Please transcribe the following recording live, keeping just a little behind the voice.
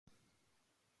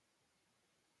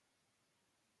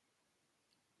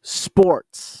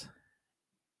Sports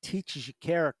teaches you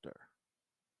character.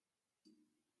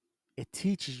 It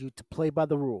teaches you to play by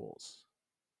the rules.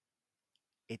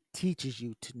 It teaches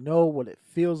you to know what it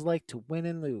feels like to win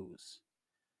and lose.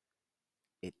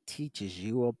 It teaches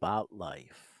you about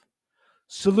life.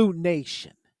 Salute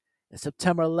Nation. It's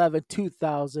September 11th,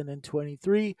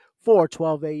 2023,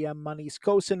 4:12 a.m. on East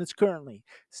Coast, and it's currently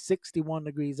 61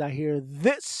 degrees out here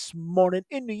this morning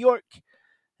in New York.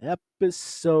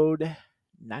 Episode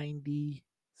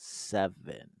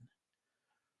 97.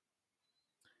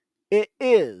 It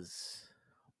is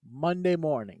Monday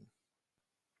morning.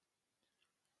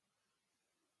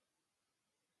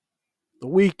 The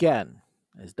weekend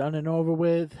is done and over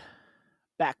with.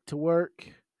 Back to work,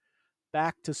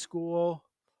 back to school,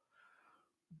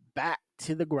 back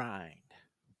to the grind.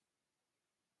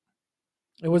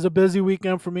 It was a busy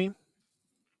weekend for me,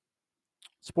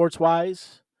 sports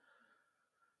wise,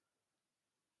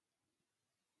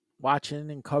 watching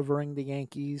and covering the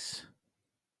Yankees.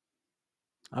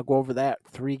 I'll go over that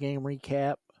 3-game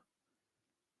recap.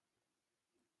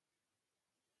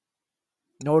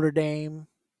 Notre Dame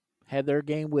had their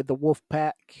game with the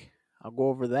Wolfpack. I'll go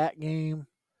over that game.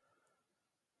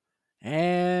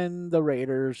 And the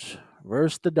Raiders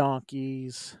versus the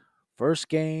Donkeys. First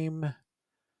game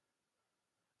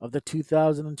of the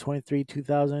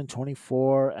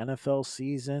 2023-2024 NFL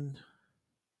season.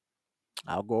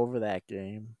 I'll go over that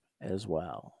game as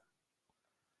well.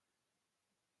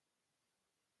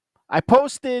 I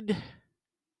posted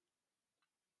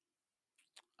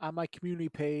on my community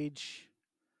page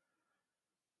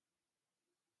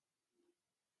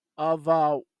of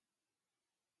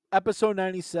episode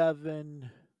 97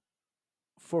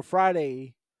 for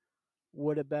Friday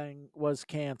was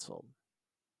canceled.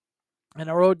 And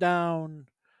I wrote down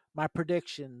my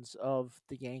predictions of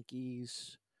the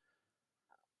Yankees,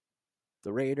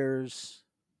 the Raiders,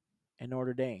 and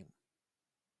Notre Dame.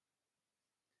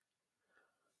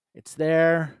 It's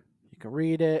there. You can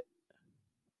read it.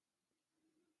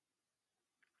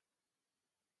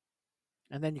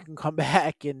 And then you can come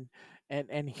back and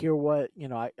hear what,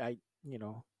 I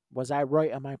was I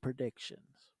right on my predictions.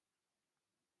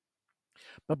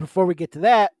 But before we get to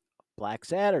that, Black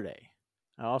Saturday.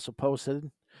 I also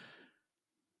posted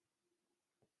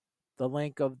the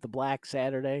link of the Black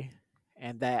Saturday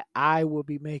and that I will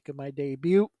be making my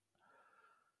debut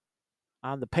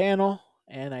on the panel,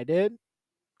 and I did.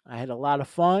 I had a lot of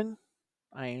fun.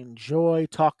 I enjoy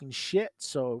talking shit,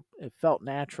 so it felt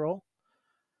natural.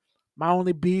 My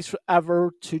only beef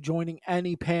ever to joining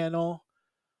any panel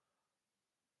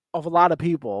of a lot of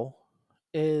people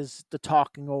is the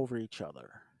talking over each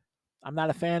other. I'm not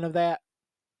a fan of that.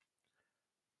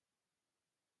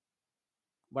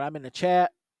 When I'm in the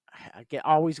chat, I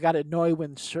always got annoyed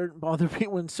when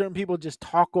certain people just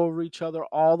talk over each other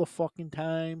all the fucking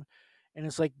time. And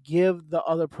it's like, give the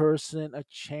other person a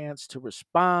chance to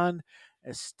respond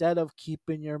instead of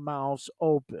keeping your mouths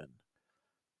open.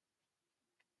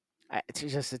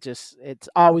 It's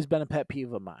always been a pet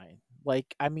peeve of mine.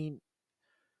 Like, I mean,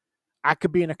 I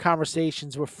could be in a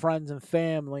conversations with friends and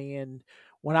family, and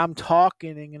when I'm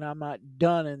talking and I'm not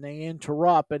done and they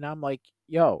interrupt and I'm like,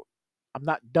 yo, I'm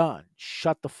not done.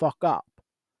 Shut the fuck up.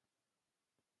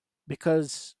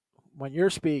 Because when you're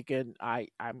speaking, I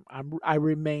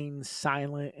remain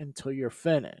silent until you're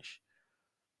finished.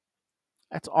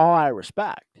 That's all I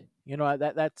respect.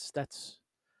 That's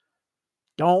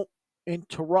don't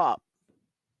interrupt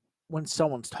when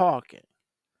someone's talking.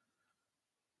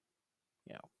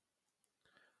 You know.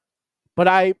 But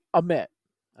I'm gonna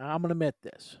admit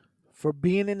this. For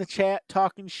being in the chat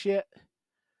talking shit,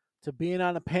 to being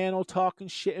on a panel talking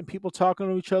shit and people talking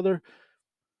to each other,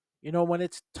 when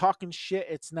it's talking shit,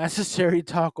 it's necessary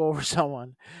to talk over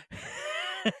someone.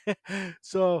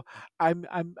 So I'm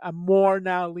more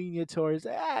now lenient towards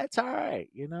it's all right,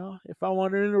 If I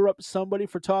want to interrupt somebody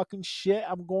for talking shit,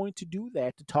 I'm going to do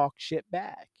that to talk shit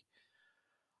back.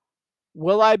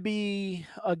 Will I be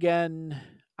again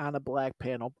on a Black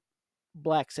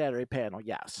Saturday panel?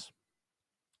 Yes.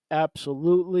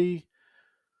 Absolutely.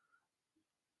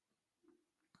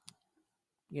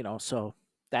 So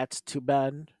that's too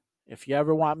bad. If you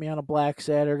ever want me on a Black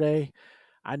Saturday,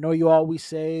 I know you always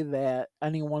say that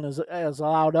anyone is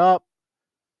allowed up.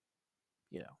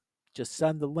 Just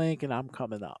send the link and I'm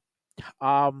coming up.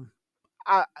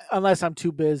 Unless I'm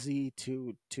too busy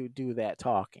to do that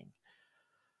talking.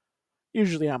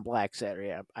 Usually on Black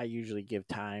Saturday, I usually give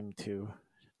time to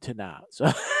not.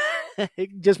 So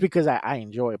just because I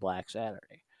enjoy Black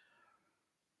Saturday.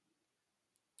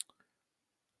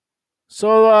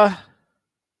 So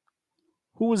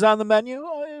who was on the menu?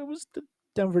 Oh, it was the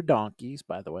Denver Donkeys,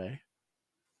 by the way.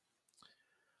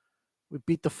 We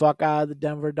beat the fuck out of the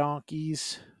Denver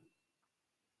Donkeys.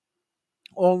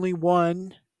 Only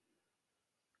one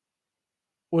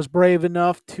was brave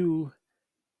enough to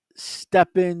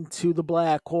step into the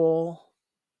black hole.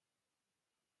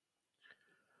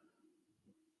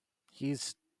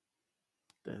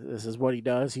 This is what he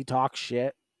does. He talks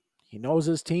shit. He knows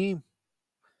his team.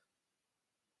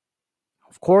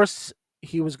 Of course,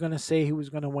 he was going to say he was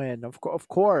going to win. Of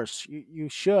course, you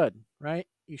should, right?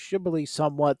 You should believe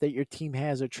somewhat that your team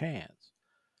has a chance.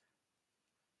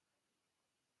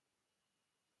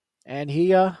 And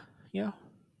you know,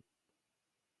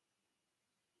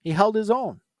 he held his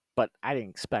own. But I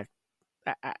didn't expect,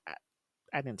 I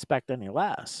didn't expect any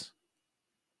less.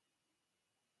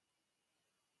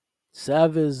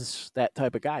 Sev is that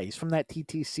type of guy. He's from that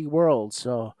TTC world,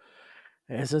 so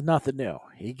this is nothing new.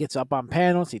 He gets up on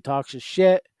panels, he talks his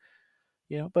shit,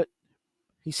 but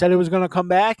he said he was going to come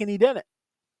back and he didn't.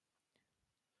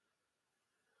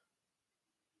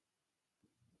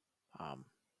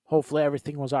 Hopefully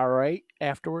everything was all right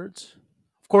afterwards.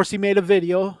 Of course, he made a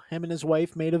video. Him and his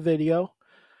wife made a video.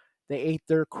 They ate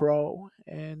their crow,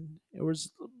 and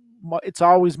it's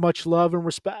always much love and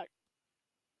respect.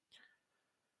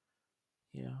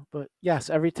 But yes,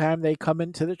 every time they come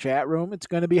into the chat room, it's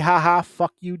going to be haha,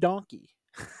 fuck you, donkey.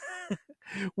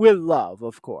 With love,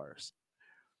 of course.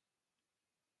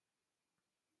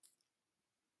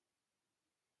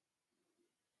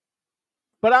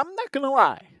 But I'm not going to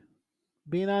lie.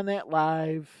 Being on that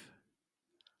live,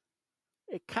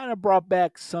 it kind of brought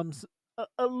back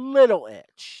a little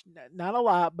itch. Not a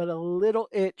lot, but a little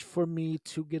itch for me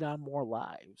to get on more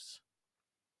lives.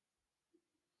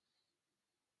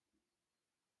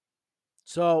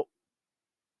 So,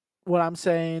 what I'm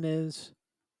saying is,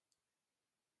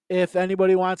 if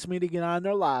anybody wants me to get on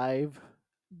their live,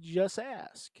 just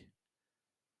ask.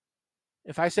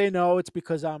 If I say no, it's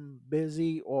because I'm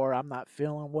busy or I'm not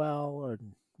feeling well or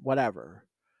whatever,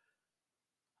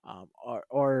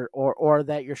 or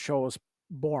that your show is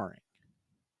boring.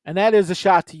 And that is a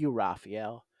shot to you,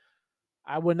 Raphael.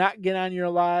 I would not get on your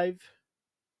live.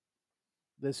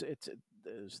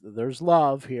 There's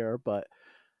love here, but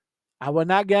I would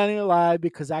not get on your live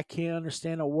because I can't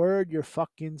understand a word you're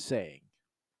fucking saying.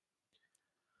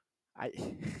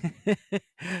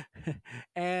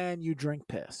 And you drink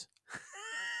piss.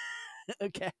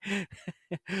 Okay.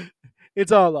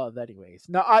 It's all love anyways.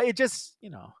 No, I just,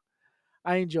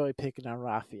 I enjoy picking on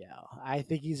Raphael. I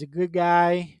think he's a good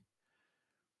guy.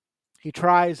 He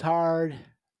tries hard.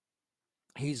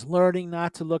 He's learning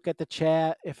not to look at the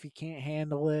chat if he can't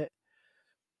handle it.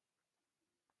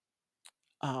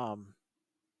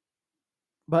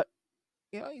 But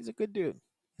he's a good dude.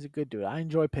 He's a good dude. I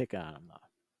enjoy picking on him though.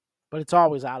 But it's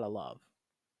always out of love.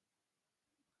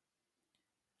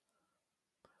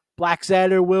 Black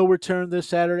Saturday will return this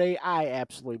Saturday. I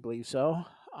absolutely believe so.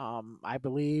 I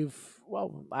believe,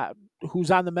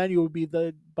 who's on the menu would be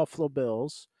the Buffalo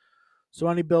Bills. So,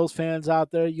 any Bills fans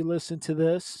out there, you listen to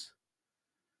this.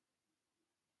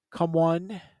 Come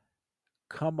one,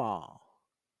 come all.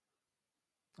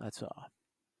 That's all.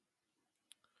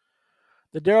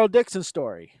 The Daryl Dixon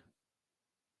story.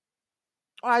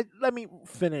 Let me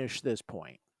finish this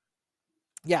point.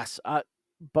 Yes,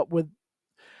 but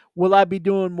will I be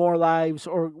doing more lives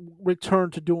or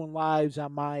return to doing lives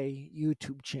on my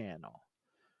YouTube channel?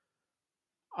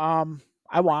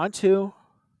 I want to,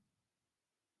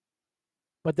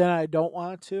 but then I don't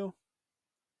want to.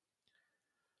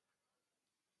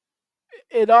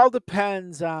 It all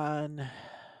depends on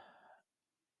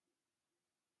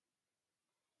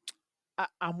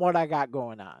what I got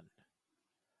going on.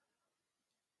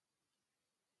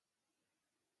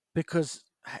 Because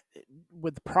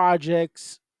with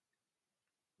projects,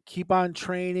 keep on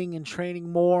training and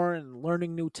training more and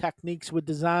learning new techniques with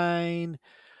design.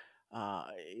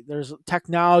 There's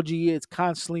technology, it's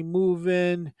constantly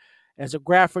moving. As a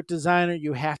graphic designer,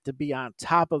 you have to be on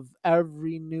top of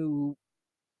every new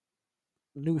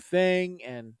thing,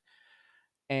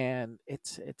 and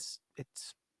it's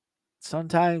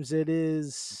sometimes it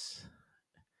is,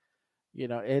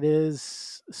 it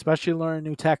is, especially learning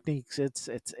new techniques, it's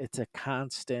a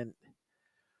constant,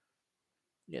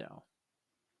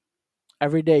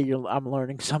 every day I'm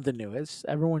learning something new.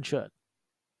 Everyone should,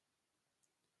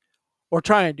 or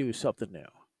try and do something new,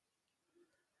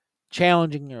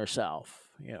 challenging yourself,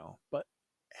 but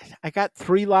I got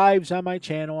 3 lives on my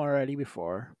channel already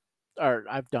before, or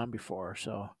I've done before,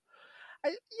 so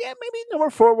maybe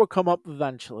number 4 will come up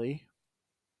eventually.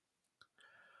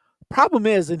 Problem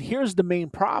is, and here's the main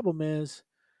problem is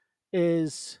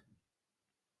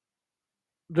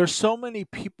there's so many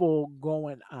people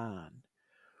going on.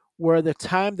 where the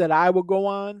time that I would go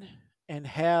on and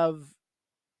have,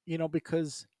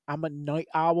 because I'm a night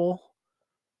owl,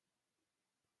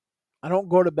 I don't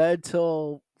go to bed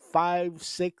till 5,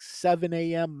 6, 7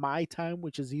 a.m. my time,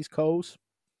 which is East Coast.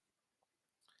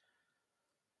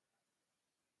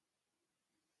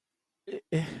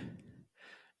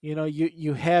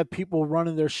 You have people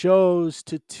running their shows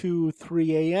to 2,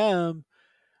 3 a.m.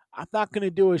 I'm not going to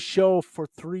do a show for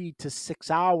 3 to 6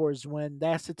 hours when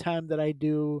that's the time that I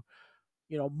do,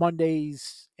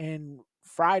 Mondays and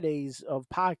Fridays of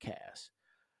podcasts,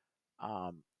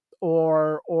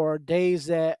 or days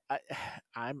that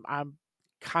I'm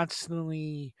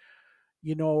constantly,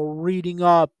 reading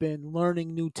up and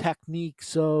learning new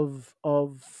techniques of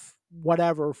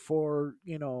whatever for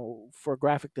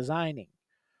graphic designing.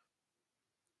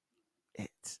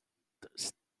 It's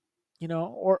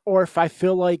or if I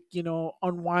feel like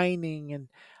unwinding, and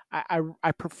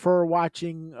I prefer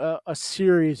watching a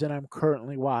series that I'm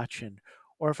currently watching,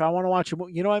 or if I want to watch a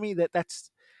movie, what I mean.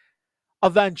 That's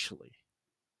eventually.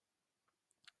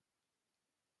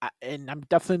 And I'm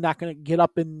definitely not going to get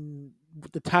up in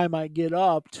the time I get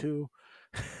up to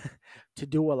to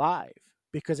do a live,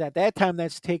 because at that time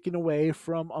that's taken away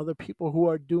from other people who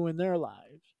are doing their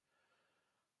lives.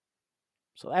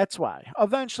 So that's why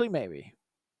eventually maybe.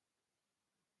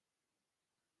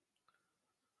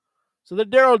 So the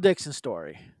Daryl Dixon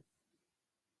story,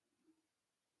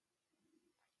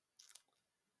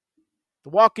 the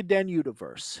Walking Dead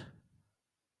universe.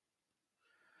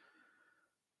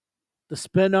 The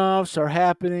spin-offs are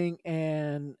happening,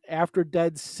 and after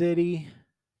Dead City,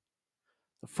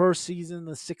 the first season,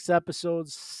 the 6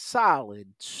 episodes, solid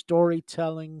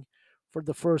storytelling for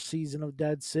the first season of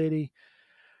Dead City.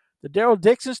 The Daryl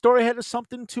Dixon story had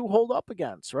something to hold up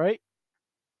against, right?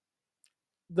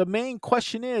 The main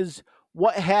question is,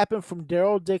 what happened from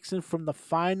Daryl Dixon from the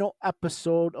final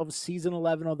episode of season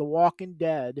 11 of The Walking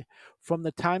Dead, from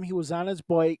the time he was on his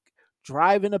bike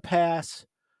driving a pass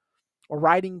or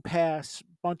riding past a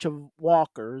bunch of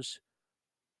walkers,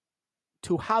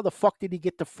 to how the fuck did he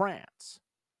get to France,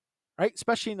 right?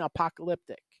 Especially in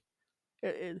apocalyptic.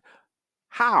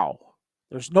 How?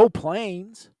 There's no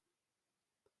planes,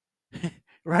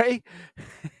 right?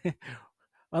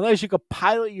 Unless you could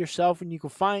pilot yourself and you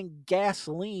could find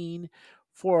gasoline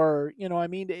for,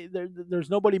 there's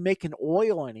nobody making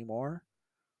oil anymore.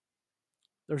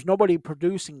 There's nobody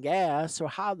producing gas. So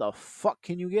how the fuck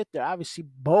can you get there? Obviously,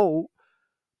 boat.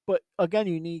 But again,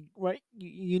 you need, right?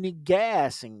 You need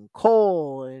gas and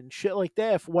coal and shit like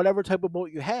that for whatever type of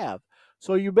boat you have.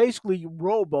 So you basically,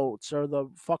 rowboats are the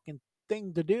fucking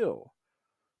thing to do,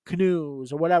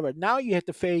 canoes or whatever. Now you have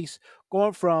to face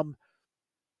going from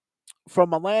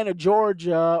Atlanta,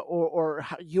 Georgia, or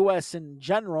U.S. in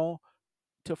general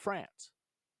to France.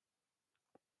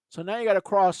 So now you got to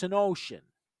cross an ocean.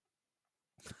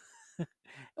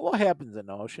 What happens in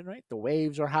the ocean, right? The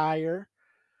waves are higher.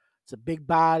 It's a big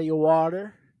body of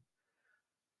water.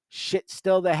 Shit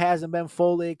still that hasn't been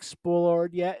fully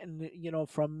explored yet, and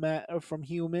from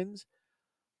humans.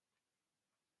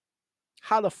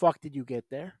 How the fuck did you get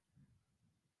there?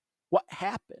 What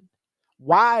happened?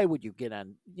 Why would you get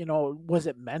on? Was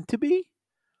it meant to be?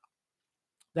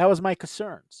 That was my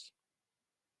concerns.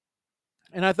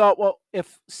 And I thought, well,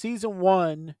 if season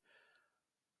one,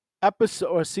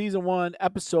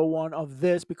 episode one of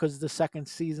this, because the second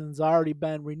season's already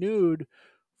been renewed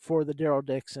for the Daryl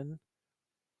Dixon,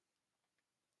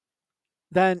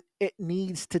 then it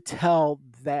needs to tell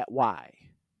that why.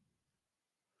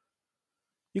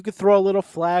 You could throw a little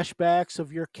flashbacks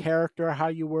of your character, how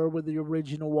you were with the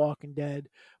original Walking Dead,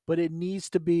 but it needs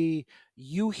to be,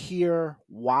 you hear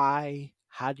why,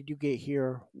 how did you get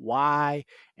here, why,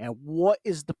 and what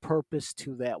is the purpose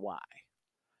to that why.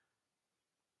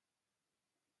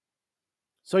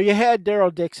 So you had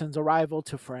Daryl Dixon's arrival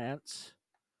to France.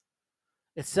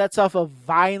 It sets off a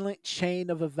violent chain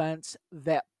of events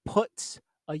that puts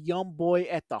a young boy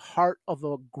at the heart of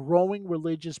a growing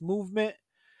religious movement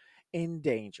in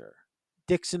danger.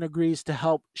 Dixon agrees to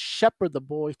help shepherd the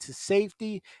boy to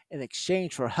safety in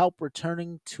exchange for help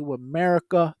returning to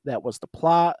America. That was the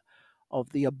plot of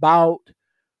the About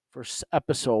for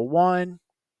episode 1.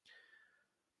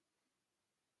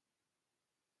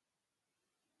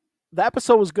 The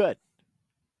episode was good.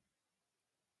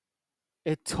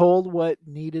 It told what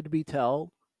needed to be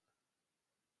told.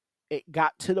 It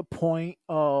got to the point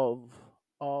of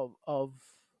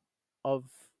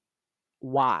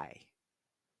why.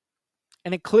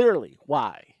 And it clearly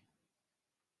why.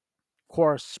 Of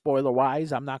course, spoiler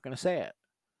wise, I'm not going to say it.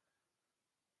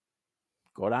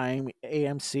 Go to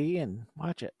AMC and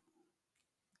watch it.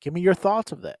 Give me your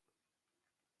thoughts of that.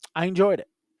 I enjoyed it.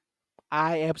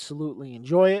 I absolutely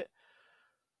enjoy it.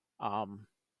 Um,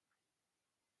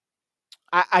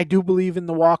 I do believe in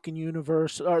the Walking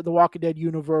universe or the Walking Dead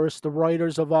universe. The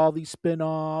writers of all these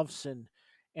spin-offs and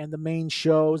the main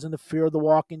shows and the Fear of the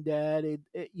Walking Dead.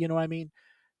 You know what I mean?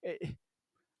 It,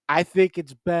 I think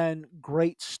it's been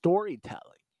great storytelling.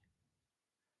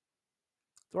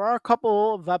 There are a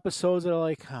couple of episodes that are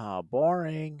like, oh,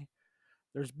 boring.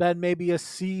 There's been maybe a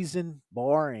season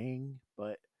boring,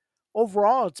 but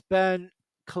overall, it's been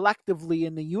collectively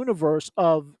in the universe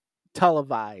of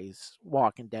televised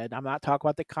Walking Dead. I'm not talking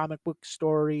about the comic book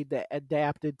story that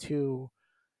adapted to.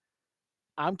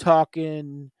 I'm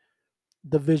talking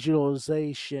the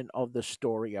visualization of the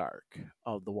story arc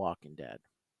of The Walking Dead.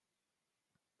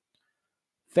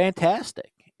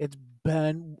 Fantastic.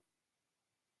 Been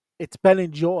it's been a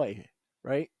joy,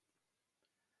 right?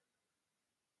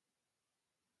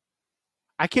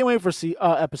 I can't wait for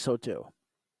episode 2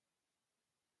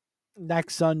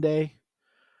 next Sunday.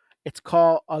 It's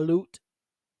called Alut.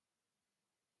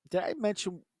 Did I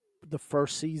mention the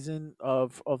first season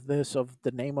of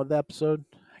the name of the episode?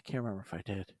 I can't remember if I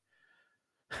did.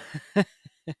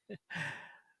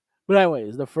 But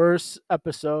anyways, the first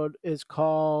episode is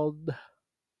called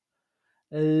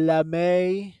La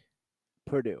May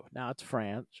Purdue. Now it's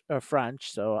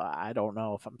French, so I don't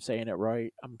know if I'm saying it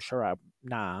right. I'm sure I'm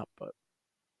not, but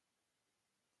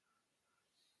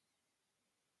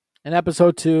and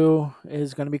episode 2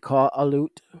 is going to be called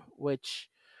Alut, which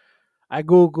I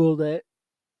googled it.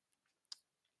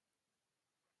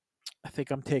 I think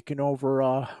I'm taking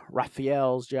over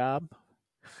Raphael's job.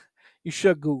 You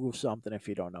should Google something if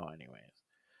you don't know, anyways.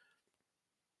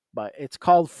 But it's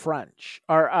called French,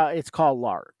 or it's called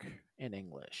Lark in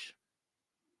English,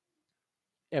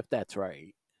 if that's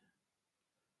right.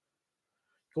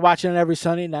 You're watching it every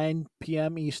Sunday, 9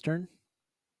 p.m. Eastern,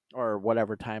 or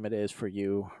whatever time it is for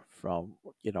you from,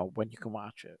 when you can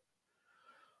watch it.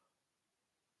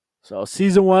 So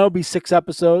season 1 will be 6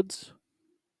 episodes.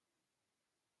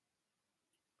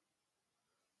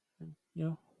 You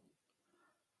know,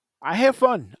 I have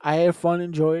fun. I have fun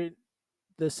enjoying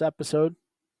this episode.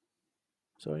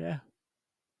 So yeah.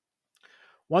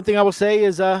 One thing I will say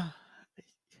is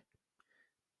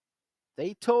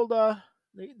they told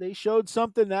they showed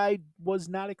something I was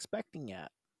not expecting yet.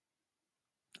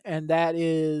 And that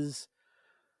is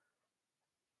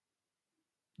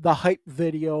the hype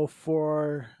video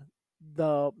for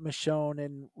the Michonne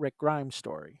and Rick Grimes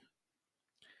story.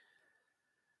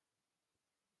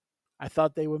 I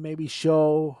thought they would maybe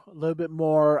show a little bit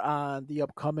more on the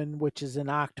upcoming, which is in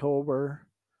October,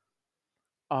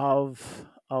 of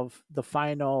the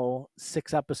final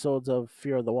 6 episodes of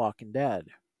Fear of the Walking Dead.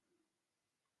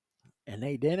 And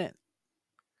they didn't.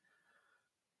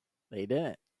 They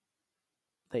didn't.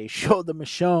 They showed the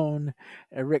Michonne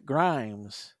and Rick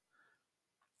Grimes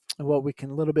and what we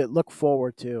can a little bit look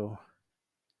forward to.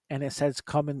 And it says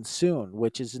coming soon,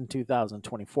 which is in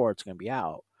 2024. It's going to be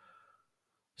out.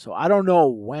 So I don't know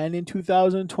when in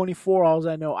 2024. All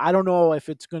I don't know if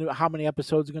it's going to, how many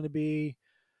episodes are going to be.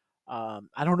 I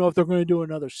don't know if they're going to do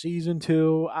another season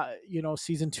 2.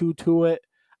 Season 2 to it.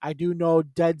 I do know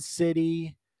Dead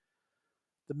City,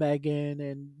 the Megan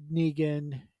and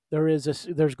Negan. There's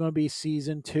going to be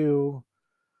season 2.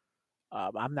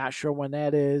 I'm not sure when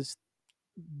that is.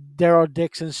 Daryl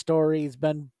Dixon's story has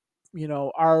been,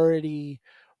 already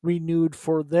renewed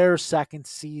for their second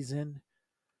season.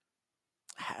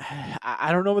 I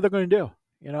don't know what they're going to do.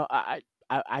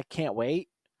 I can't wait.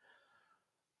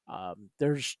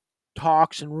 There's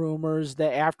talks and rumors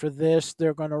that after this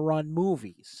they're going to run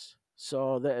movies,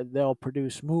 so they'll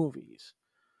produce movies,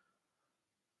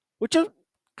 which is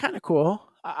kind of cool.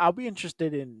 I'll be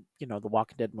interested in the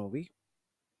Walking Dead movie.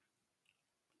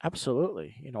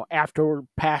 Absolutely. After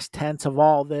past tense of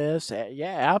all this,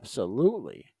 yeah,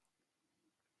 absolutely.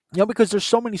 Because there's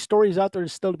so many stories out there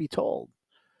still to be told.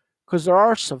 Because there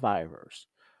are survivors.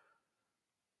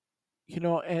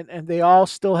 And they all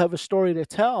still have a story to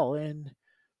tell. And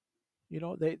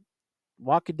they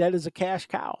Walking Dead is a cash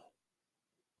cow.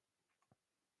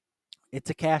 It's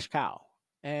a cash cow.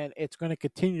 And it's going to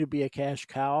continue to be a cash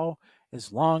cow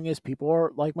as long as people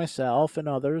are like myself and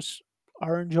others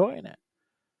are enjoying it.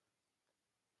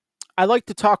 I like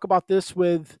to talk about this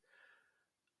with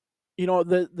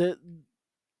the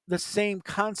same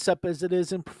concept as it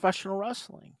is in professional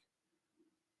wrestling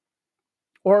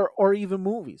or even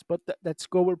movies, but let's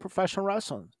go with professional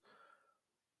wrestling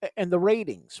and the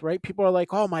ratings, right? People are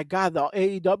like, "Oh my god, the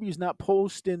AEW is not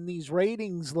posting these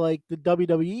ratings like the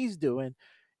WWE's doing.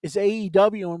 Is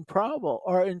AEW in trouble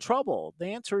or in trouble?" The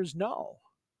answer is no.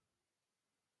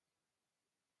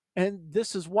 And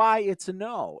this is why it's a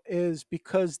no, is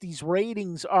because these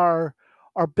ratings are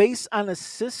based on a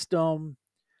system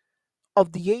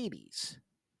of the 80s.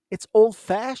 It's old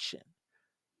fashioned.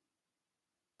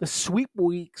 The sweep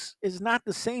weeks is not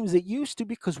the same as it used to,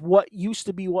 because what used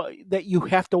to be what that you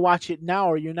have to watch it now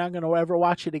or you're not going to ever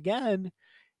watch it again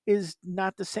is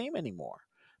not the same anymore.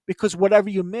 Because whatever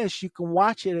you miss, you can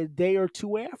watch it a day or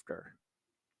two after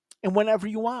and whenever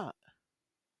you want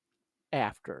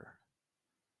after.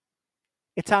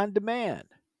 It's on demand.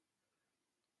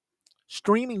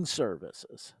 Streaming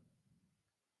services.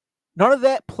 None of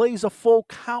that plays a full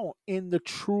count in the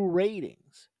true ratings.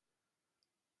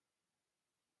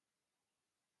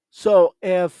 So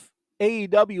if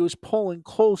AEW is pulling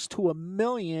close to 1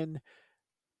 million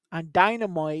on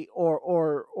Dynamite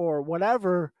or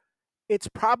whatever, it's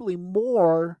probably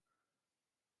more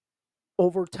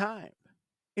over time.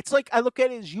 It's like, I look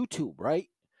at it as YouTube, right?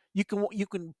 You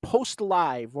can post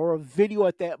live or a video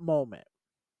at that moment,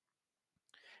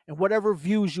 and whatever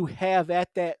views you have at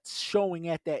that showing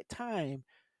at that time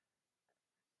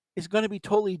is going to be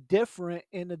totally different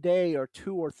in a day or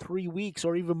 2 or 3 weeks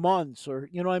or even months, or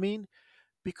you know what I mean?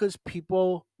 Because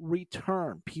people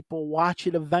return, people watch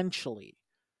it eventually.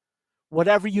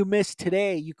 Whatever you miss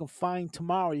today, you can find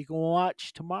tomorrow, you can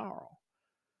watch tomorrow.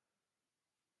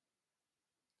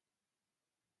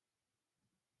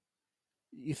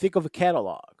 You think of a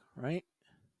catalog, right?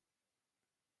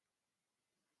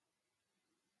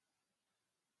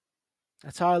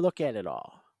 That's how I look at it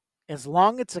all. As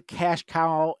long as it's a cash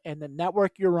cow and the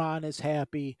network you're on is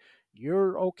happy,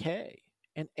 you're okay.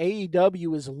 And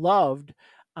AEW is loved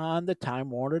on the Time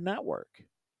Warner Network.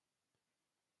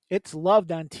 It's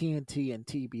loved on TNT and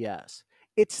TBS.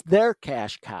 It's their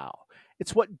cash cow.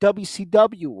 It's what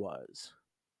WCW was.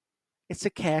 It's a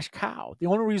cash cow. The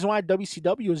only reason why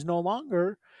WCW is no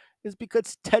longer is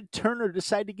because Ted Turner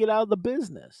decided to get out of the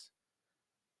business.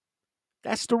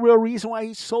 That's the real reason why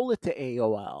he sold it to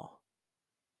AOL.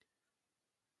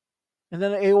 And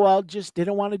then AOL just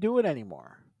didn't want to do it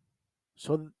anymore.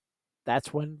 So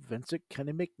that's when Vincent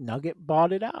Kenny McNugget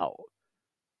bought it out.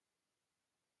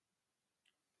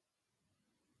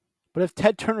 But if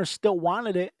Ted Turner still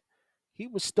wanted it, he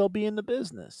would still be in the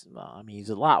business. Well, I mean, he's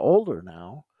a lot older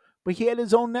now, but he had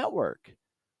his own network.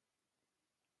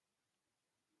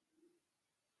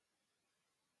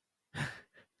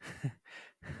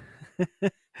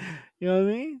 You know what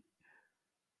I mean?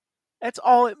 That's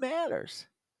all it matters.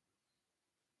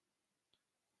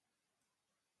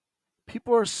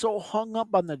 People are so hung up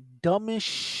on the dumbest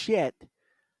shit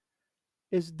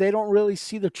is they don't really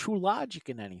see the true logic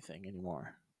in anything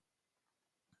anymore.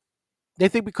 They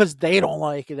think because they don't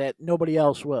like it that nobody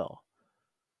else will.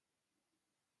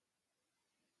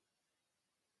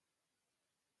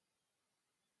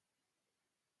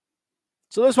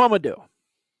 So that's what I'm gonna do.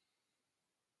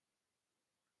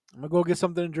 I'm gonna go get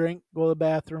something to drink, go to the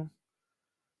bathroom,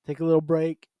 take a little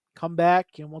break, come back,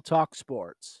 and we'll talk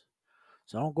sports.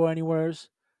 So don't go anywheres.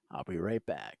 I'll be right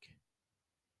back.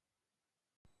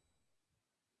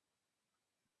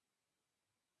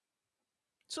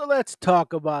 So let's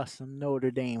talk about some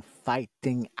Notre Dame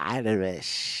Fighting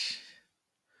Irish.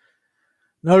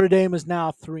 Notre Dame is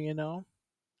now 3-0. I'm going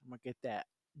to get that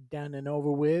done and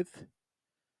over with.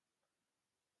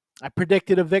 I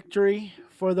predicted a victory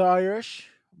for the Irish,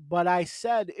 but I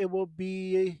said it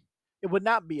would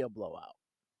not be a blowout.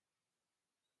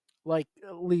 Like,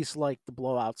 at least like the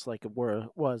blowouts like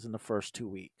was in the first 2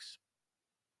 weeks.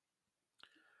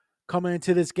 Coming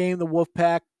into this game, the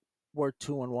Wolfpack were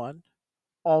 2-1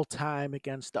 all time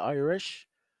against the Irish.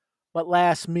 But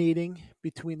last meeting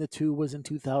between the two was in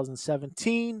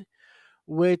 2017,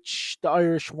 which the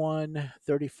Irish won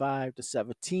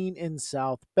 35-17 in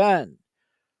South Bend.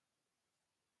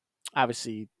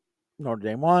 Obviously, Notre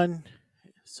Dame won,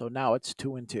 so now it's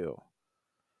 2-2.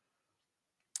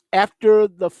 After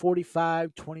the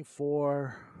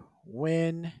 45-24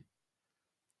 win,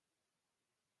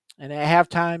 and at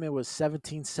halftime it was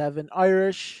 17-7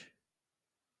 Irish.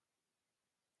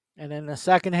 And in the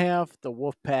second half, the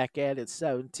Wolfpack added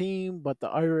 17, but the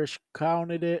Irish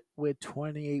counted it with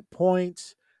 28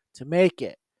 points to make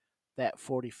it that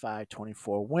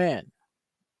 45-24 win.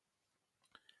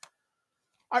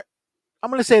 I'm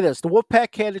going to say this. The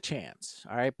Wolfpack had a chance,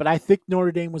 all right? But I think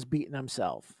Notre Dame was beating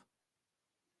themselves.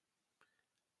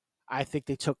 I think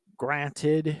they took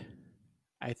granted.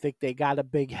 I think they got a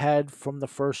big head from the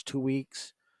first 2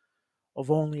 weeks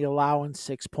of only allowing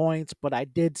 6 points. But I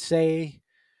did say,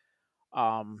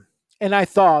 and I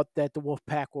thought that the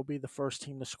Wolfpack will be the first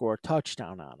team to score a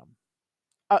touchdown on them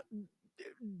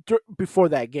before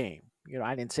that game. You know,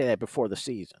 I didn't say that before the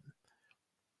season.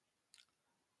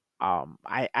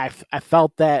 I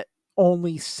felt that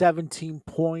only 17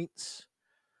 points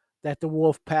that the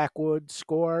Wolfpack would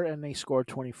score, and they scored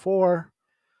 24.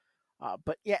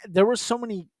 But yeah, there were so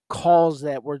many calls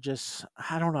that were just,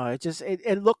 I don't know.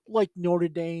 It looked like Notre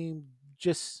Dame,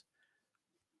 just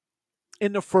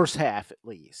in the first half at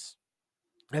least,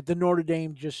 that the Notre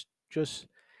Dame just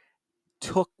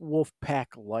took Wolfpack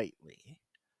lightly.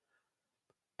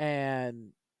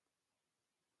 And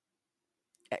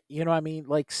you know what I mean?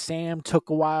 Like Sam took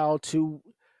a while to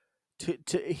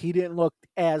he didn't look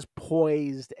as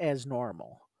poised as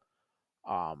normal.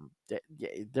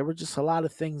 There were just a lot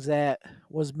of things that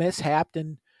was mishapped,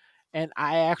 and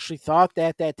I actually thought that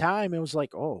at that time it was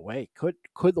like, oh wait, could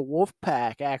the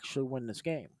Wolfpack actually win this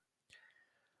game?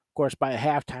 Of course, by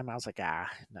halftime I was like, nah.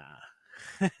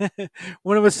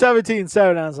 When it was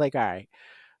 17-7, I was like, all right,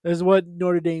 this is what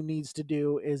Notre Dame needs to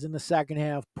do: is in the second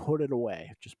half put it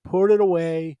away, just put it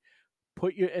away,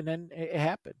 and then it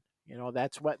happened. You know,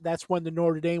 that's when the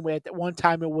Notre Dame at that one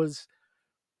time it was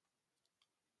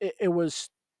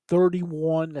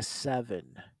 31-7,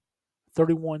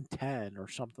 31-10 or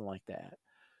something like that.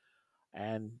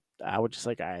 And I was just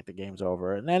like, all right, the game's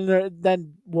over. And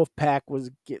then Wolfpack was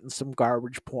getting some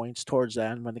garbage points towards the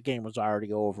end when the game was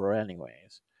already over,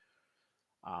 anyways.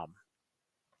 Um,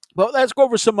 but let's go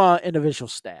over some individual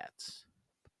stats.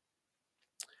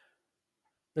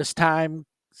 This time,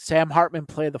 Sam Hartman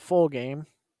played the full game.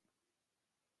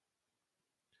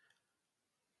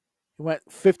 He went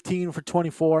 15 for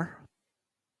 24,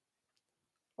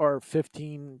 or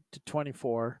 15 to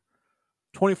 24.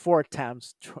 24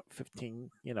 attempts, 15,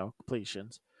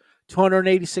 completions.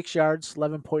 286 yards,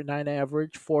 11.9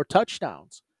 average, 4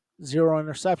 touchdowns, 0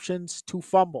 interceptions, 2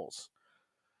 fumbles.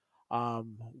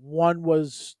 One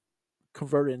was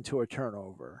converted into a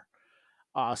turnover.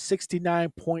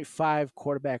 69.5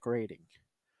 quarterback rating.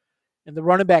 In the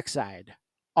running back side,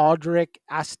 Aldrick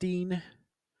Asteen,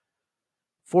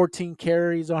 14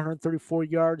 carries, 134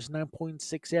 yards,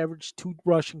 9.6 average, 2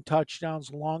 rushing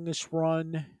touchdowns. Longest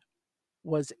run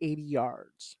was 80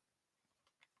 yards.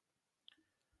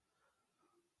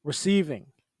 Receiving,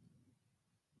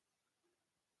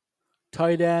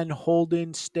 tight end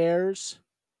Holden Stairs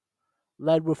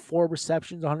led with 4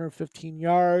 receptions, 115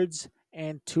 yards,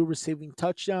 and 2 receiving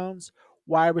touchdowns.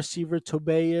 Wide receiver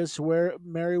Tobias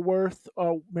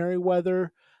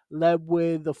Merriweather led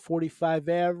with a 45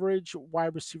 average.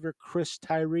 Wide receiver Chris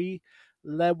Tyree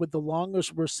led with the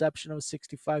longest reception of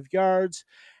 65 yards.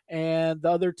 And the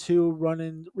other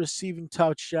 2 receiving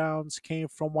touchdowns came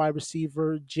from wide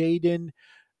receiver Jaden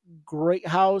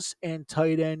Greathouse and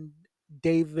tight end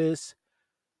Davis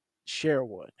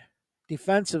Sherwood.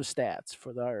 Defensive stats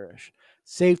for the Irish.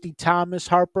 Safety Thomas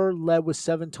Harper led with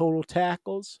 7 total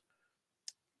tackles.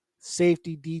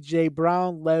 Safety DJ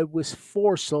Brown led with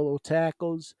 4 solo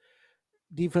tackles.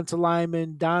 Defensive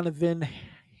lineman Donovan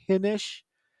Hinish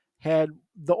had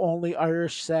the only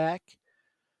Irish sack.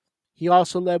 He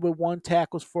also led with 1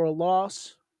 tackles for a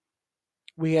loss.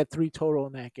 We had 3 total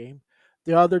in that game.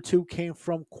 The other 2 came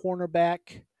from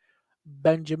cornerback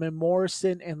Benjamin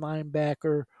Morrison and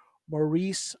linebacker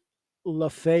Maurice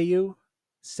Lafayette.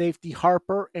 Safety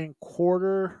Harper and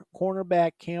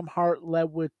cornerback Cam Hart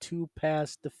led with 2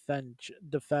 pass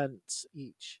defense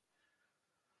each.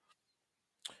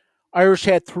 Irish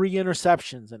had 3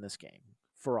 interceptions in this game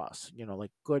for us, like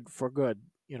good for good,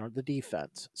 the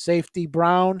defense. Safety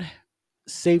Brown,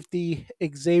 safety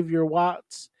Xavier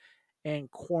Watts,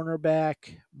 and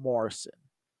cornerback Morrison.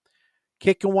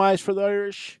 Kicking wise for the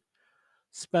Irish,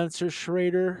 Spencer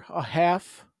Schrader, a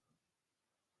half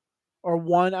or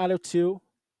 1 out of 2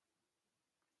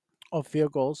 of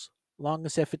field goals.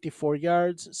 Longest at 54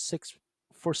 yards, 6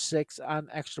 for 6 on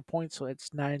extra points, so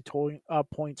it's 9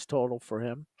 points total for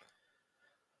him.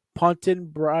 Punting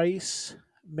Bryce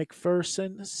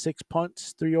McPherson, 6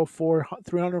 punts,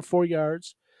 304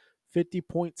 yards,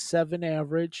 50.7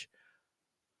 average,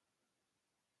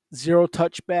 0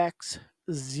 touchbacks,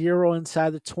 0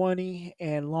 inside the 20,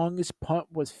 and longest punt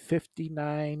was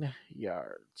 59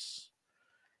 yards.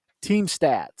 Team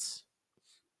stats.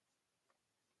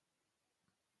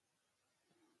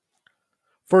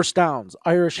 First downs,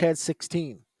 Irish had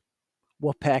 16.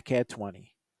 Wolfpack had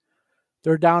 20.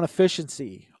 Third down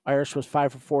efficiency, Irish was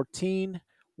 5 for 14.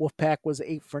 Wolfpack was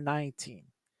 8 for 19.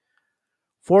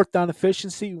 Fourth down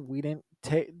efficiency,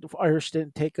 Irish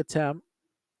didn't take attempt.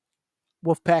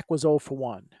 Wolfpack was 0 for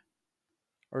 1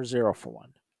 or 0 for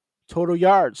 1. Total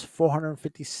yards,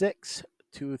 456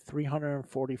 to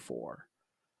 344.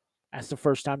 That's the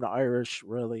first time the Irish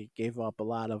really gave up a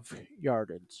lot of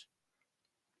yardage.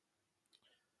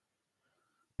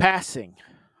 Passing,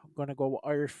 I'm going to go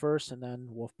Irish first and then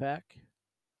Wolfpack.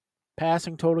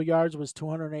 Passing total yards was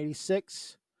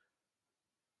 286.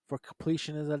 For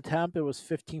completion as an attempt, it was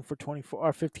 15 for 24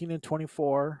 or 15 and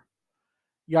 24.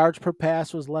 Yards per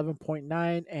pass was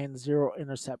 11.9 and 0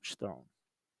 interceptions thrown.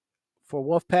 For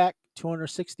Wolfpack,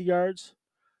 260 yards,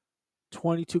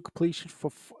 22 completions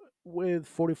with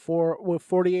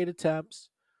 48 attempts,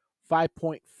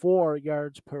 5.4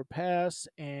 yards per pass,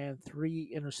 and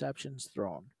 3 interceptions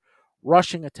thrown.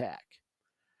 Rushing attack,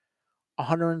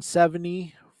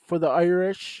 170 for the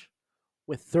Irish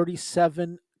with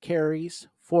 37 carries,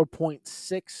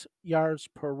 4.6 yards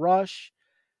per rush.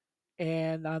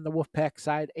 And on the Wolfpack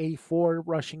side, 84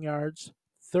 rushing yards,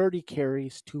 30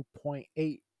 carries,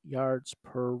 2.8 yards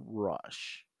per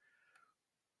rush.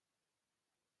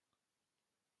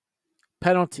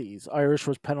 Penalties. Irish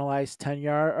was penalized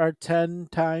 10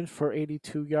 times for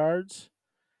 82 yards.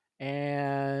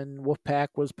 And Wolfpack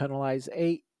was penalized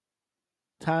 8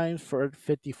 times for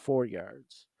 54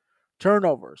 yards.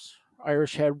 Turnovers.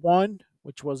 Irish had 1,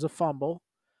 which was a fumble.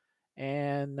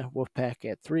 And Wolfpack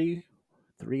had 3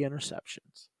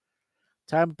 interceptions.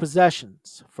 Time of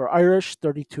possessions for Irish,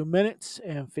 32 minutes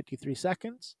and 53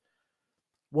 seconds.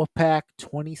 Wolfpack,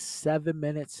 27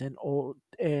 minutes and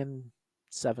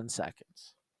 7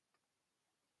 seconds.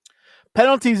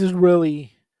 Penalties is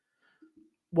really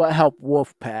what helped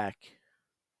Wolfpack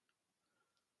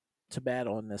to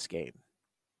battle in this game.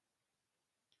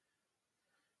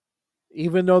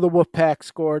 Even though the Wolfpack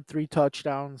scored 3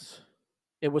 touchdowns,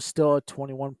 it was still a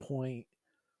 21-point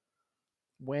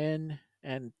win,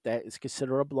 and that is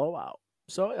considered a blowout.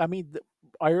 So, I mean, the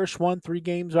Irish won 3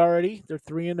 games already. They're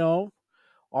 3-0.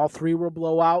 All 3 were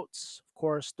blowouts. Of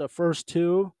course, the first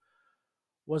 2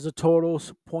 was a total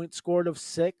point scored of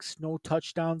 6, no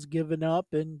touchdowns given up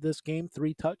in this game,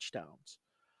 3 touchdowns,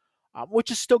 which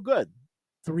is still good.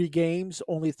 3 games,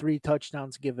 only 3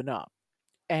 touchdowns given up,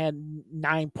 and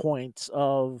 9 points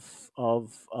of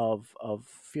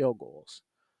field goals.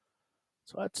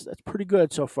 So that's pretty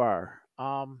good so far.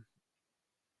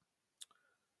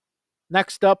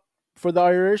 Next up for the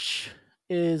Irish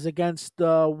is against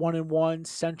the 1-1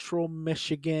 Central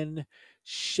Michigan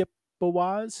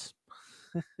Chippewas.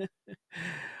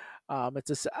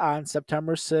 It's on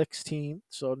September 16th,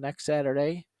 so next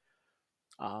Saturday.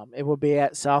 It will be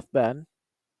at South Bend.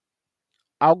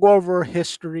 I'll go over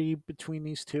history between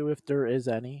these two if there is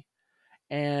any,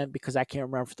 and because I can't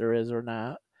remember if there is or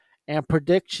not, and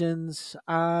predictions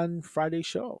on Friday's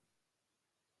show.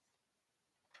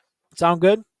 Sound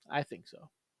good? I think so.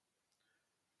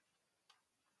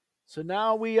 So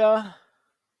now we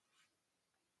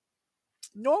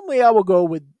normally I will go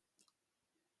with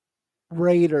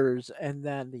Raiders and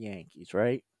then the Yankees,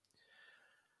 right?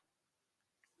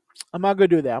 I'm not gonna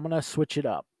do that. I'm gonna switch it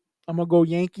up. I'm gonna go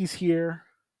Yankees here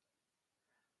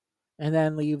and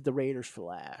then leave the Raiders for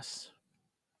last.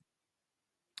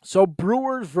 So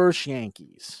Brewers versus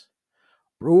Yankees.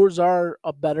 Brewers are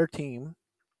a better team,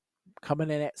 coming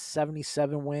in at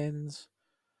 77 wins.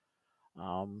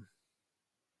 I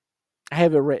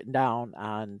have it written down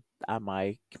on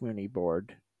my community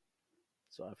board,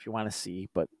 so if you want to see,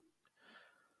 but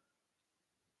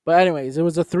anyways, it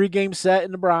was a 3-game set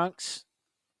in the Bronx.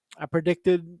 I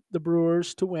predicted the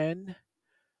Brewers to win,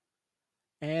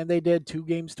 and they did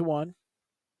 2-1.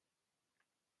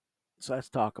 So let's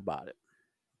talk about it.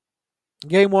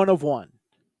 Game 1 of 1.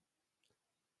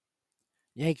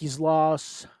 Yankees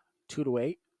lost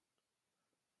 2-8.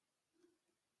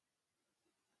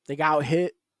 They got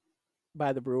hit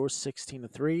by the Brewers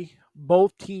 16-3.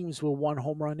 Both teams with 1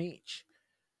 home run each.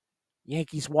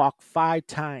 Yankees walked 5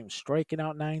 times, striking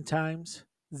out 9 times.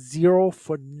 0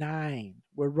 for 9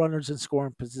 with runners in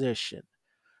scoring position.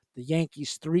 The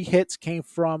Yankees' 3 hits came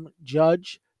from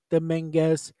Judge,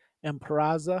 Dominguez, and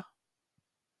Peraza.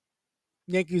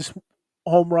 Yankees'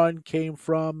 home run came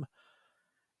from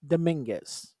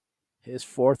Dominguez, his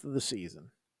 4th of the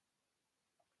season.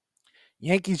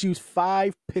 Yankees used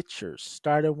 5 pitchers,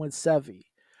 starting with Sevy.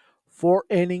 4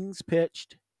 innings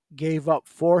pitched, gave up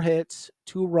 4 hits,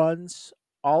 2 runs,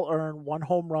 all earned, 1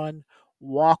 home run,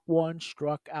 walk 1,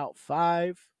 struck out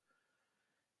 5.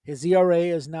 His ERA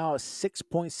is now a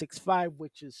 6.65,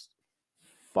 which is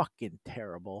fucking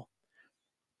terrible.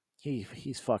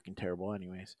 He's fucking terrible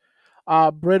anyways.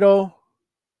 Brito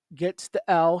gets the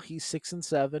L. He's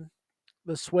 6-7.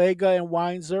 Laswega and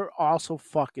Weinzer also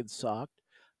fucking sucked.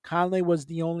 Conley was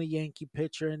the only Yankee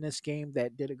pitcher in this game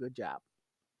that did a good job.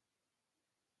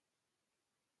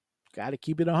 Got to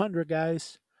keep it 100,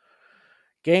 guys.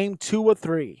 Game 2 of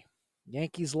 3.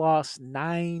 Yankees lost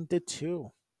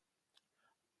 9-2.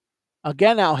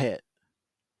 Again out hit.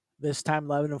 This time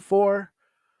 11-4.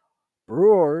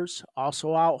 Brewers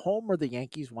also out homer the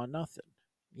Yankees 1-0.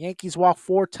 Yankees walked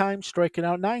 4 times, striking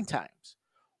out 9 times.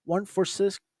 1 for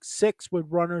 6 with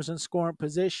runners in scoring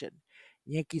position.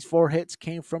 Yankees 4 hits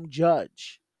came from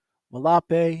Judge,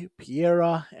 Malape,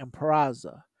 Piera, and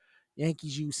Peraza.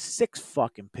 Yankees used 6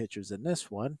 fucking pitchers in this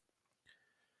one.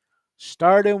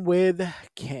 Starting with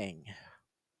King.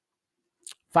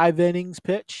 5 innings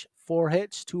pitch, 4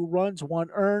 hits, 2 runs, 1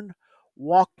 earned,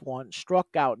 walked 1, struck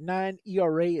out 9.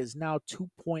 ERA is now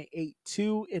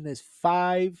 2.82 in his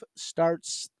 5th start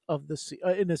of the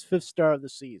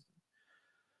season.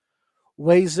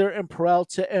 Wazer and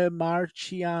Peralta and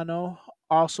Marciano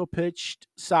also pitched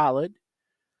solid.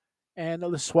 And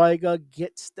Laswega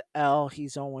gets the L.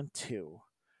 He's 0-2.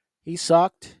 He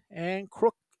sucked, and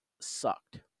Crook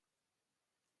sucked.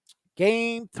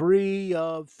 Game 3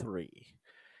 of 3.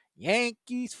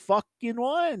 Yankees fucking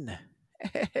won.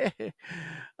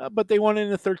 But they won in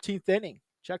the 13th inning.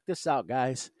 Check this out,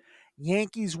 guys.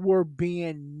 Yankees were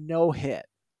being no hit.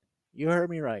 You heard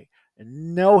me right.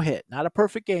 No hit. Not a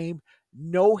perfect game.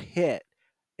 No hit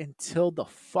until the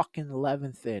fucking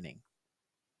 11th inning.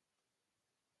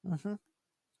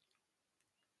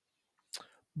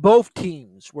 Both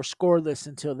teams were scoreless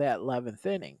until that 11th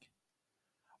inning.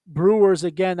 Brewers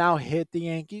again out hit the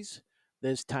Yankees,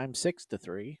 this time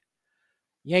 6-3.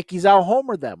 Yankees out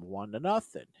homered them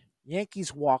 1-0.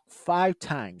 Yankees walked 5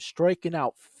 times, striking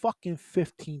out fucking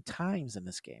 15 times in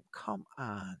this game. Come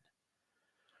on.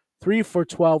 3 for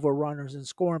 12 were runners in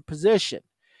scoring position.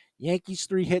 Yankees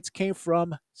 3 hits came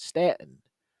from Stanton,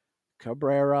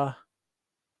 Cabrera,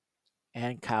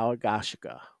 and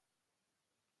Kawagashika.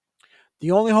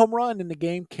 The only home run in the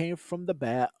game came from the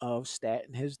bat of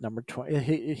Stanton, his number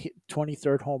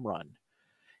 23rd home run.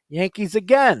 Yankees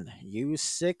again used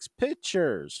 6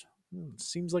 pitchers.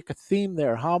 Seems like a theme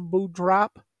there. Hambu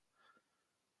drop.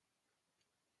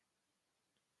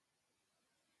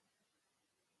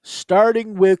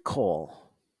 Starting with Cole.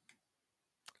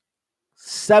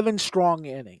 7 strong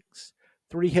innings.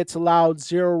 3 hits allowed,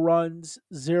 0 runs,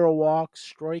 0 walks,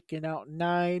 striking out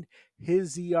 9.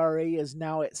 His ERA is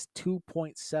now at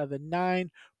 2.79.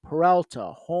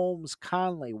 Peralta, Holmes,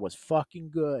 Conley was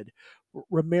fucking good.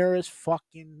 Ramirez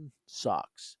fucking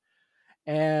sucks.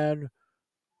 And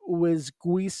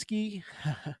Wizgwiski,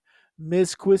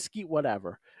 Mizkwiski,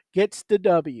 whatever, gets the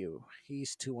W.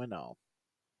 He's 2-0.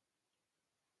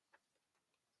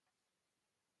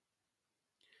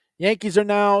 Yankees are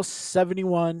now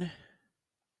 71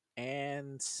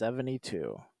 and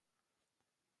 72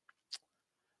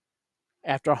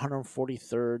 after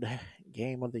 143rd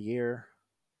game of the year.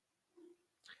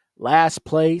 Last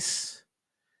place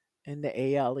in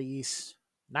the AL East.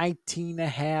 19 and a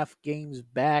half games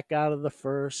back out of the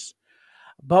first.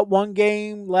 But 1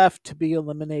 game left to be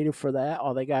eliminated for that.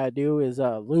 All they got to do is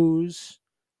lose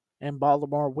and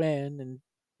Baltimore win, and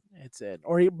it's it.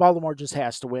 Or Baltimore just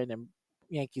has to win, and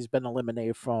Yankees been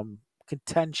eliminated from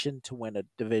contention to win a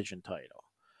division title.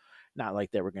 Not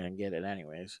like they were going to get it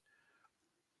anyways.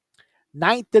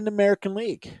 9th in the American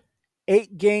League.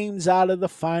 8 games out of the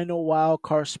final wild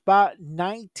card spot.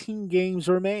 19 games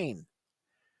remain.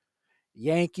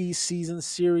 Yankees season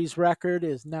series record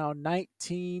is now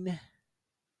 19,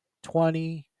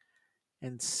 20,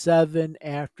 and 7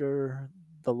 after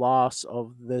the loss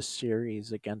of this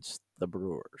series against the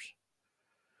Brewers.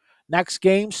 Next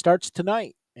game starts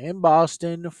tonight in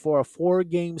Boston for a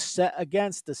 4-game set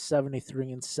against the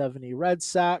 73 and 70 Red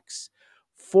Sox.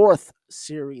 4th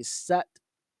series set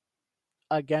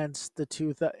against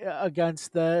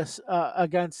against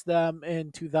them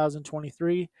in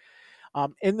 2023.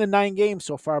 In the 9 games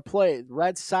so far played,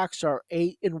 Red Sox are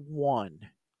 8-1.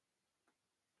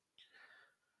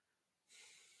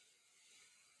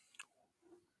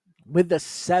 With a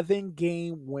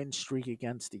 7-game win streak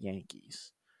against the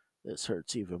Yankees. This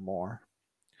hurts even more.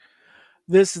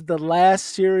 This is the last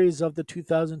series of the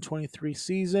 2023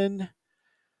 season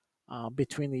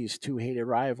between these two hated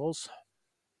rivals.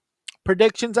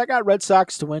 Predictions, I got Red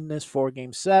Sox to win this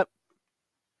 4-game set.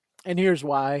 And here's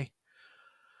why.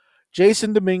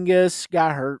 Jason Dominguez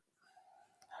got hurt.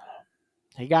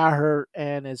 He got hurt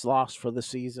and is lost for the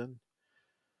season.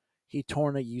 He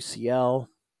torn a UCL.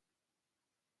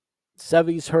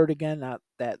 Sevy's hurt again. Not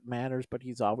that matters, but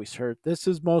he's always hurt. This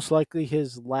is most likely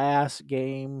his last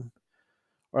game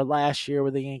or last year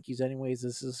with the Yankees anyways.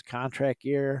 This is contract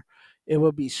year. It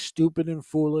would be stupid and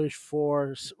foolish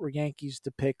for Yankees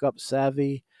to pick up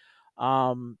Savvy.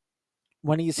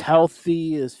 When he's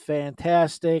healthy is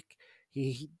fantastic.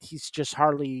 He's just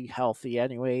hardly healthy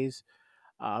anyways.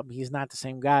 He's not the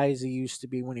same guy as he used to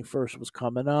be when he first was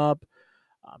coming up.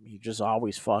 He just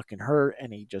always fucking hurt,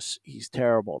 and he's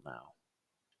terrible now.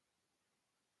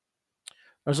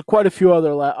 There's quite a few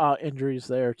other injuries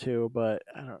there too, but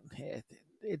I don't.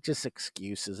 It just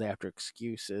excuses after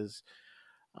excuses.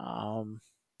 Um,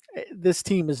 this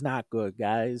team is not good,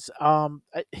 guys.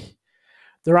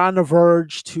 They're on the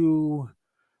verge to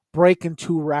breaking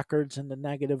two records in the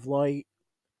negative light.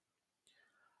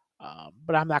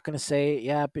 But I'm not going to say it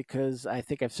yet because I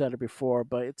think I've said it before.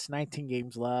 But it's 19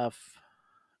 games left.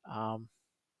 Um,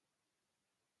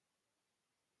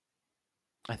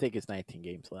 I think it's 19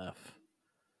 games left.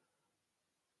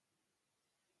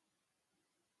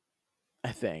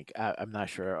 I think I'm not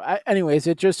sure. Anyways,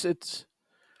 it's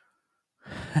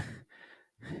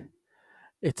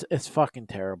fucking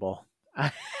terrible.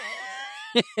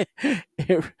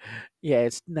 It, yeah,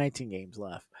 it's 19 games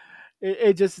left.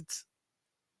 It just it's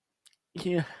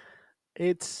yeah,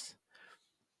 it's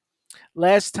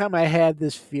last time I had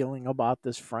this feeling about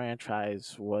this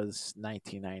franchise was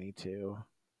 1992.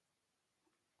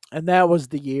 And that was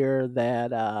the year that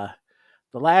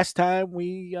the last time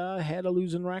we had a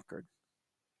losing record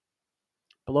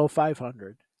below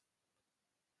 500.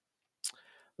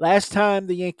 Last time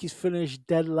the Yankees finished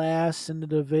dead last in the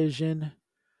division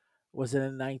was in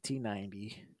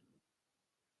 1990.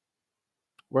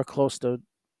 We're close to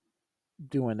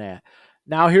doing that.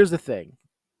 Now, here's the thing: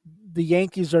 the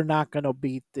Yankees are not going to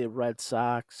beat the Red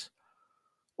Sox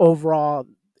overall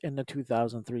in the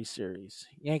 2003 series.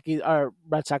 Yankees or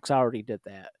Red Sox already did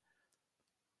that.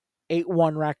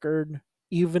 8-1 record.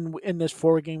 Even in this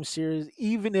 4-game series,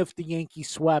 even if the Yankees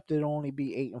swept, it'd only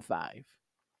be 8-5.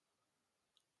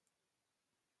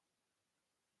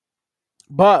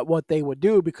 But what they would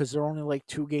do, because they're only like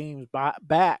 2 games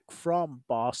back from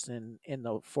Boston in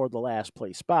the for the last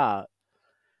place spot,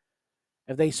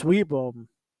 if they sweep them,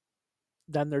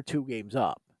 then they're 2 games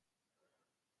up.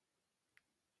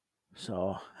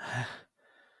 So,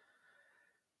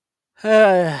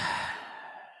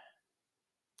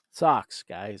 sucks,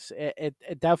 guys.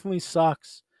 It definitely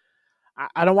sucks.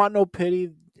 I don't want no pity.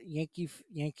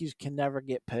 Yankees can never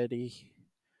get pity.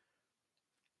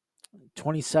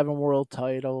 27 world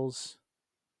titles.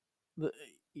 The,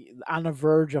 on the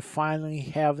verge of finally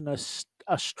having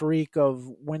a streak of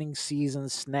winning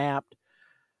seasons snapped.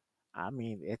 I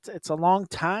mean, it's a long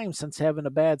time since having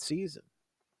a bad season.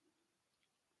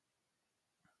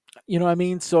 You know what I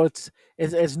mean? So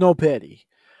it's no pity.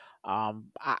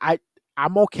 I'm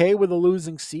okay with a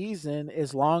losing season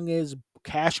as long as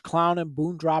Cash Clown and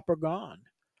Boondrop are gone.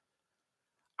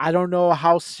 I don't know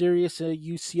how serious a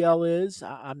UCL is.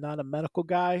 I'm not a medical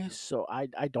guy, so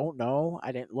I don't know.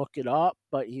 I didn't look it up,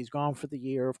 but he's gone for the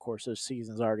year. Of course, the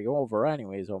season's already over,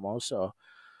 anyways, almost. So,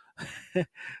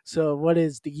 so what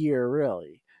is the year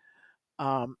really?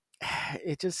 Um,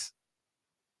 it just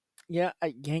yeah,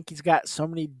 Yankees got so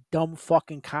many dumb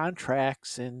fucking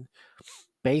contracts, and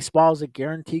baseball's a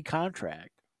guaranteed contract.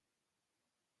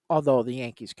 Although the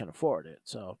Yankees can afford it,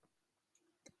 so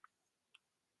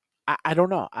I don't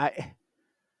know.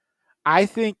 I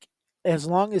think as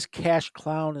long as Cash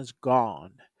Clown is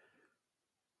gone,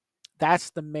 that's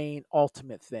the main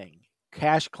ultimate thing.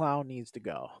 Cash Clown needs to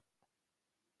go.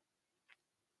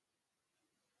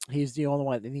 He's the only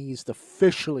one that needs to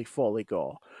officially fully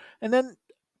go. And then,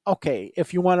 okay,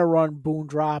 if you want to run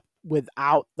Boondrop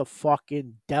without the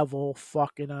fucking devil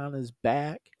fucking on his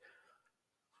back,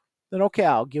 then okay,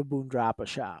 I'll give Boondrop a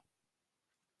shot,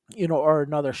 or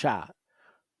another shot,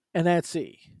 and let's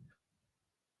see.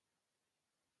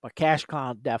 But Cash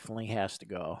Clown definitely has to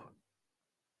go.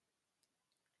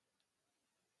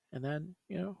 And then,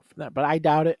 but I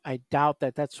doubt it. I doubt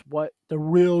that that's what the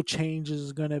real change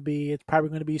is going to be. It's probably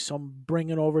going to be some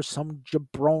bringing over some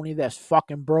jabroni that's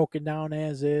fucking broken down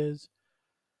as is.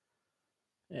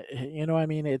 You know what I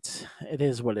mean? It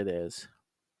is what it is.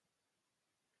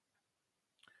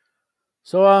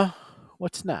 So,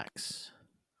 what's next?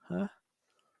 Huh?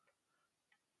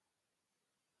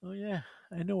 Oh, yeah.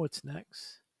 I know what's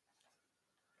next.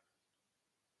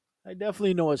 I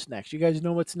definitely know what's next. You guys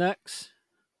know what's next?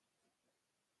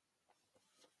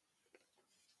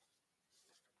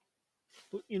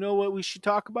 You know what we should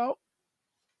talk about?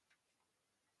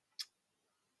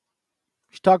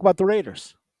 We should talk about the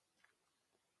Raiders.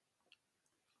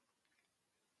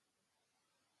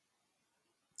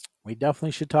 We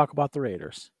definitely should talk about the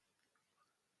Raiders.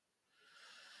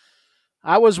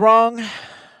 I was wrong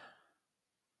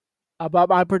about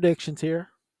my predictions here.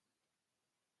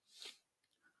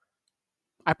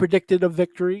 I predicted a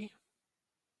victory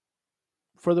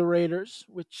for the Raiders,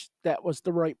 which that was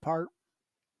the right part.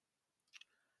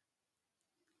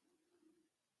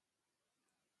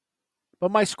 But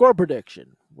my score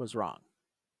prediction was wrong.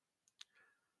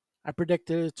 I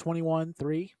predicted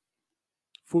 21-3.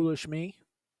 Foolish me.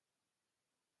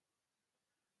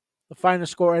 The final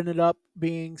score ended up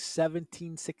being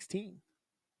 17-16.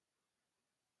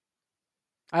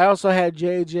 I also had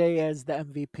JJ as the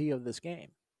MVP of this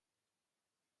game,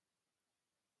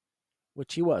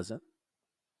 which he wasn't.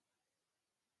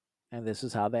 And this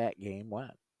is how that game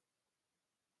went.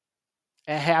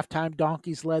 At halftime,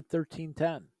 Donkeys led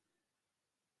 13-10.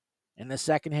 In the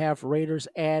second half, Raiders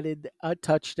added a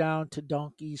touchdown to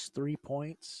Donkeys' 3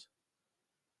 points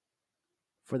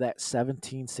for that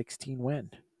 17-16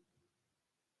 win.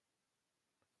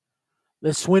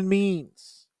 This win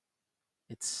means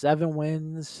it's 7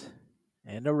 wins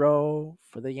in a row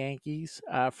for the Yankees,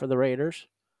 for the Raiders.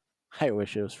 I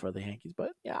wish it was for the Yankees,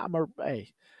 but yeah,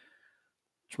 hey,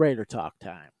 it's Raider talk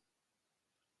time.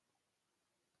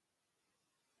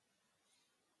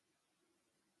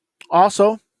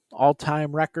 Also,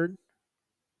 all-time record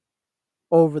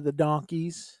over the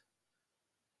Donkeys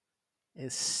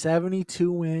is 72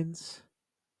 wins,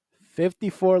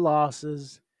 54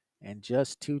 losses, and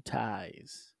just 2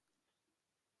 ties.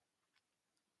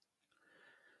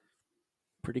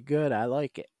 Pretty good. I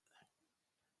like it.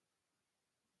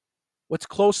 What's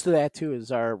close to that, too,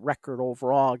 is our record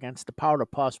overall against the Powder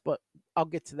Puffs, but I'll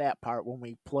get to that part when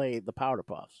we play the Powder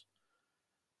Puffs.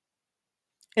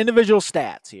 Individual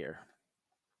stats here.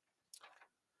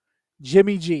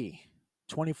 Jimmy G,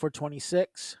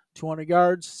 24-26, 200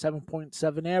 yards,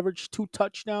 7.7 average, 2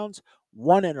 touchdowns,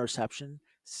 1 interception,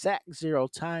 sacked 0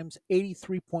 times,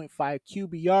 83.5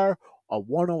 QBR, a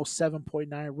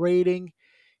 107.9 rating.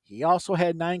 He also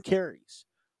had 9 carries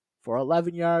for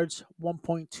 11 yards,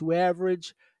 1.2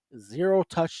 average, 0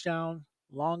 touchdown,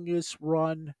 longest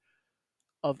run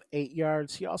of 8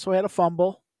 yards. He also had a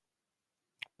fumble,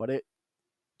 but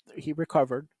he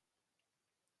recovered.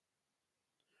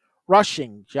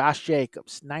 Rushing, Josh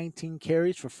Jacobs, 19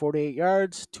 carries for 48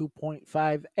 yards,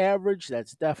 2.5 average.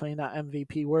 That's definitely not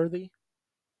MVP worthy.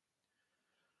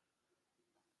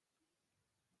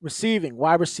 Receiving,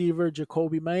 wide receiver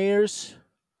Jacoby Myers,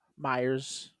 9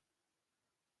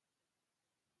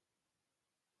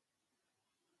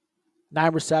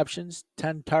 receptions,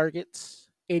 10 targets,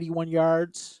 81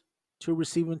 yards, 2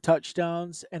 receiving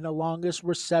touchdowns, and the longest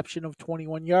reception of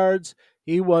 21 yards.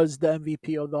 He was the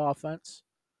MVP of the offense.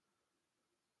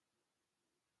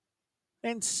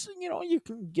 And, you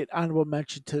can get honorable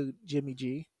mention to Jimmy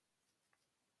G.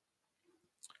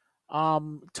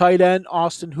 Tight end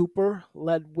Austin Hooper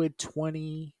led with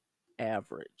 20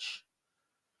 average.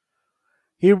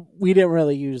 We didn't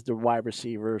really use the wide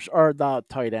receivers or the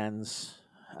tight ends.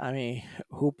 I mean,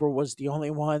 Hooper was the only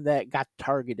one that got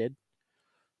targeted.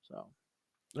 So,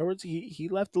 in other words, he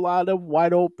left a lot of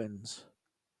wide opens.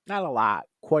 Not a lot,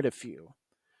 quite a few.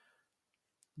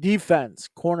 Defense,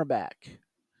 cornerback.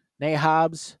 Nate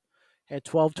Hobbs had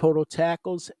 12 total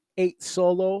tackles, 8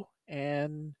 solo,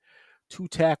 and 2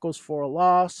 tackles for a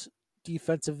loss.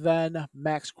 Defensive end,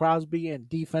 Max Crosby, and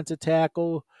defensive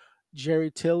tackle,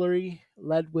 Jerry Tillery,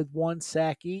 led with 1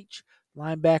 sack each.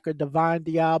 Linebacker Divine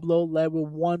Diablo led with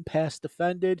 1 pass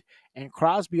defended, and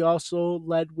Crosby also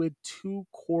led with 2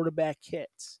 quarterback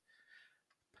hits.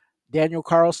 Daniel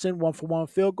Carlson, 1-for-1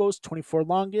 field goals, 24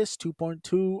 longest,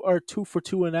 2.2 or 2 for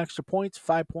 2 in extra points,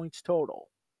 5 points total.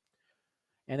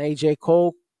 And AJ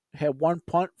Cole had 1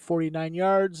 punt, 49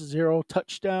 yards, 0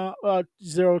 touchdown,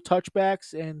 0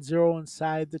 touchbacks, and 0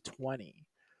 inside the 20.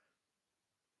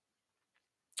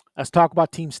 Let's talk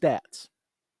about team stats.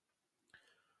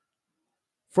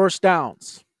 First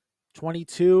downs,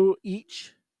 22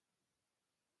 each.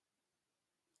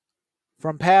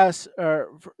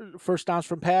 First downs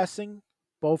from passing,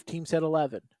 both teams had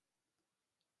 11.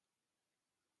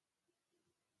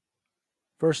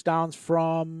 First downs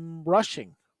from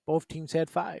rushing, both teams had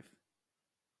 5.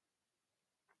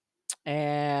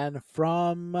 And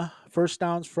from first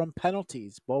downs from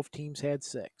penalties, both teams had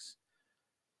 6.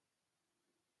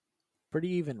 Pretty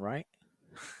even, right?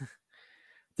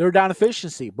 Third down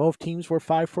efficiency, both teams were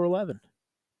 5 for 11.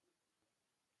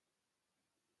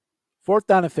 Fourth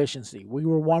down efficiency, we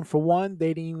were 1 for 1.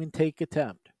 They didn't even take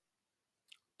attempt.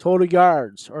 Total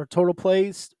yards or total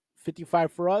plays,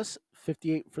 55 for us,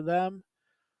 58 for them.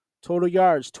 Total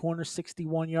yards,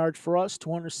 261 yards for us,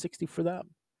 260 for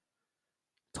them.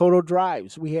 Total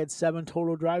drives, we had 7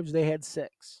 total drives, they had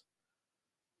 6.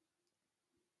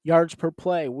 Yards per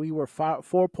play, we were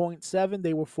 4.7,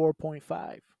 they were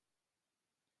 4.5.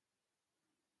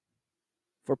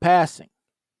 For passing,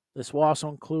 this will also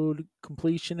include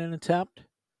completion and attempt,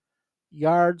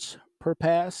 yards per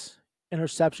pass,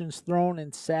 interceptions thrown,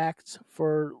 and sacks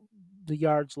for the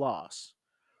yards lost.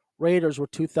 Raiders were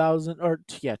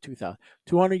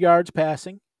 200 yards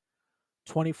passing,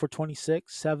 20 for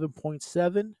 26,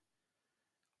 7.7,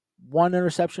 one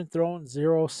interception thrown,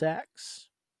 0 sacks.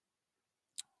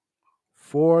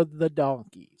 For the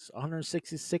Donkeys,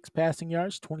 166 passing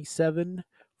yards, 27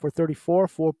 for 34,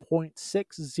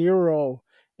 4.60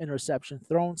 interception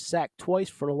thrown, sacked twice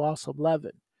for the loss of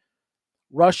 11.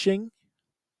 Rushing,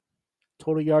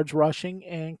 total yards rushing,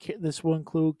 and this will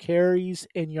include carries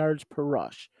and yards per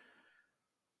rush.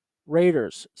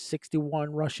 Raiders,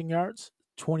 61 rushing yards,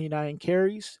 29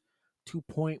 carries,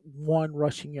 2.1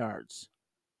 rushing yards.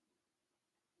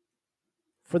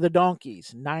 For the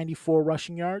Donkeys, 94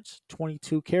 rushing yards,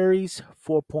 22 carries,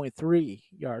 4.3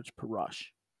 yards per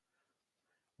rush.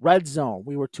 Red zone,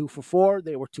 we were 2 for 4,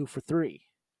 they were 2 for 3.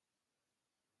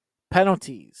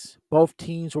 Penalties, both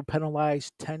teams were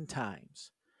penalized 10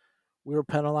 times. We were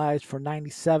penalized for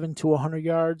 97 to 100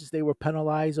 yards, they were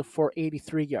penalized for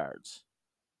 83 yards.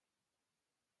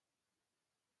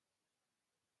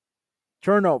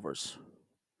 Turnovers,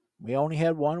 we only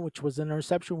had one, which was an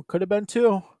interception. Could have been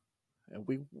 2.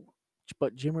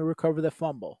 But Jimmy recovered the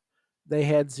fumble. They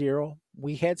had 0.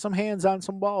 We had some hands on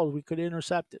some balls we could have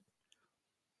intercepted.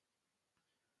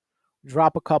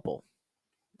 Drop a couple.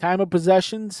 Time of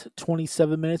possessions,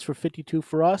 27 minutes for 52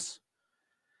 for us,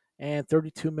 and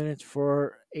 32 minutes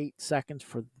for 8 seconds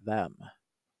for them.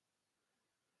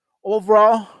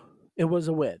 Overall, it was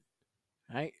a win,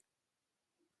 right?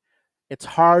 It's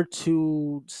hard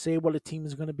to say what a team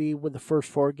is going to be with the first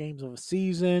 4 games of a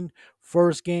season.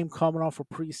 First game coming off of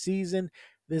preseason.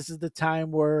 This is the time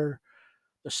where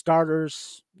the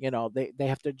starters, they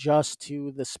have to adjust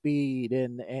to the speed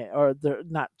or the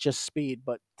not just speed,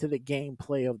 but to the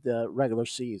gameplay of the regular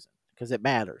season because it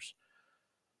matters.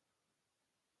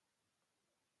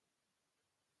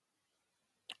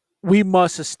 We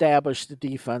must establish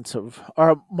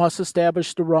must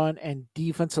establish the run, and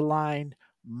defensive line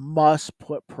must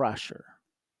put pressure.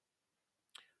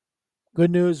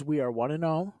 Good news, we are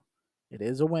 1-0. It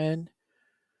is a win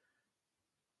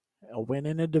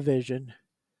in a division,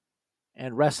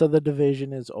 and rest of the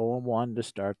division is 0-1 to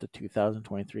start the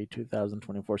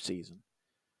 2023-2024 season.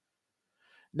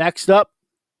 Next up,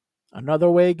 another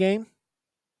away game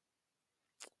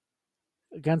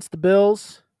against the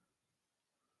Bills.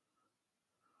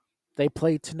 They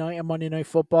play tonight on Monday Night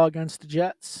Football against the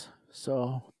Jets,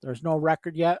 so there's no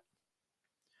record yet.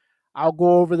 I'll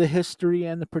go over the history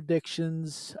and the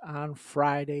predictions on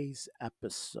Friday's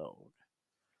episode.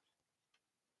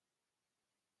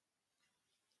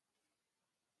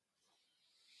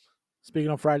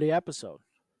 Speaking of Friday episode,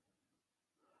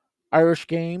 Irish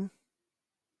game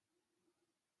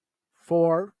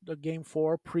the game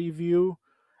 4 preview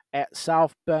at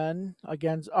South Bend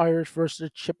against Irish versus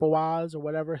Chippewas or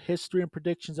whatever. History and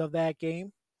predictions of that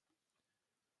game.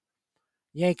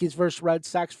 Yankees versus Red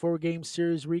Sox 4-game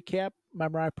series recap.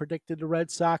 Remember, I predicted the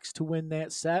Red Sox to win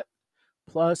that set.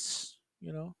 Plus,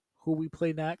 who we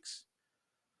play next.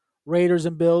 Raiders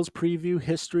and Bills preview,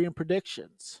 history, and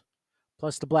predictions.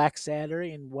 Plus the Black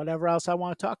Saturday and whatever else I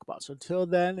want to talk about. So until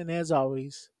then, and as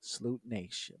always, Salute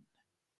Nation.